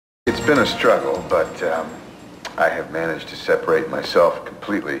been a struggle, but I have managed to separate myself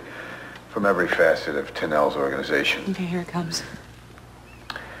completely from every facet of Tinnell's organization. Okay, here it comes.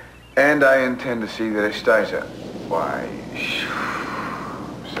 And I intend to see that it stays that. Why?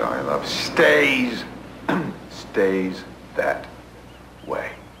 Sorry, love. Stays that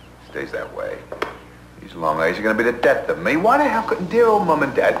way. Stays that way. These long legs are going to be the death of me. Why the hell couldn't dear old Mum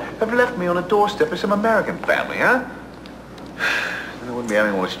and Dad have left me on the doorstep of some American family, huh? Then I wouldn't be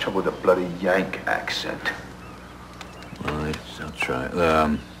having all this trouble with the bloody Yank accent. All right, I'll try.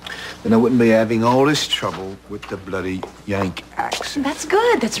 Then I wouldn't be having all this trouble with the bloody Yank accent. That's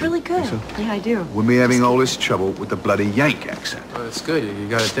good. That's really good. So? Yeah, I do. Wouldn't be having all this trouble with the bloody Yank accent. Oh, that's good. You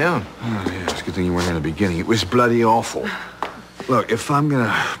got it down. Oh, yeah, it's a good thing you weren't in the beginning. It was bloody awful. Look, if I'm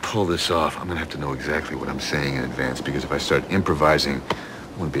gonna pull this off, I'm gonna have to know exactly what I'm saying in advance, because if I start improvising,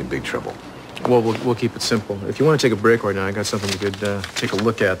 I'm gonna be in big trouble. Well, we'll keep it simple. If you want to take a break right now, I got something you could take a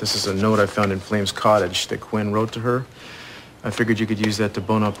look at. This is a note I found in Flame's cottage that Quinn wrote to her. I figured you could use that to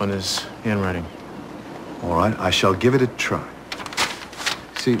bone up on his handwriting. All right, I shall give it a try.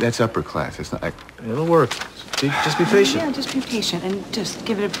 See, that's upper class. It's not... It'll work. Just be patient. Yeah, just be patient and just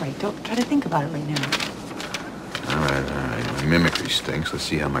give it a break. Don't try to think about it right now. All right. My mimicry stinks. Let's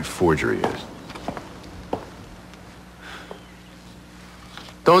see how my forgery is.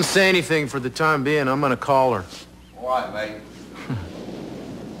 Don't say anything for the time being. I'm gonna call her. All right, mate.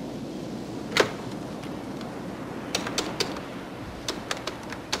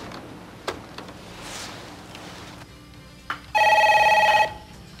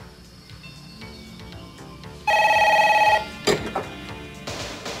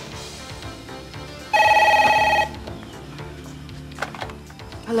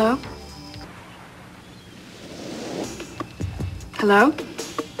 Hello? Hello?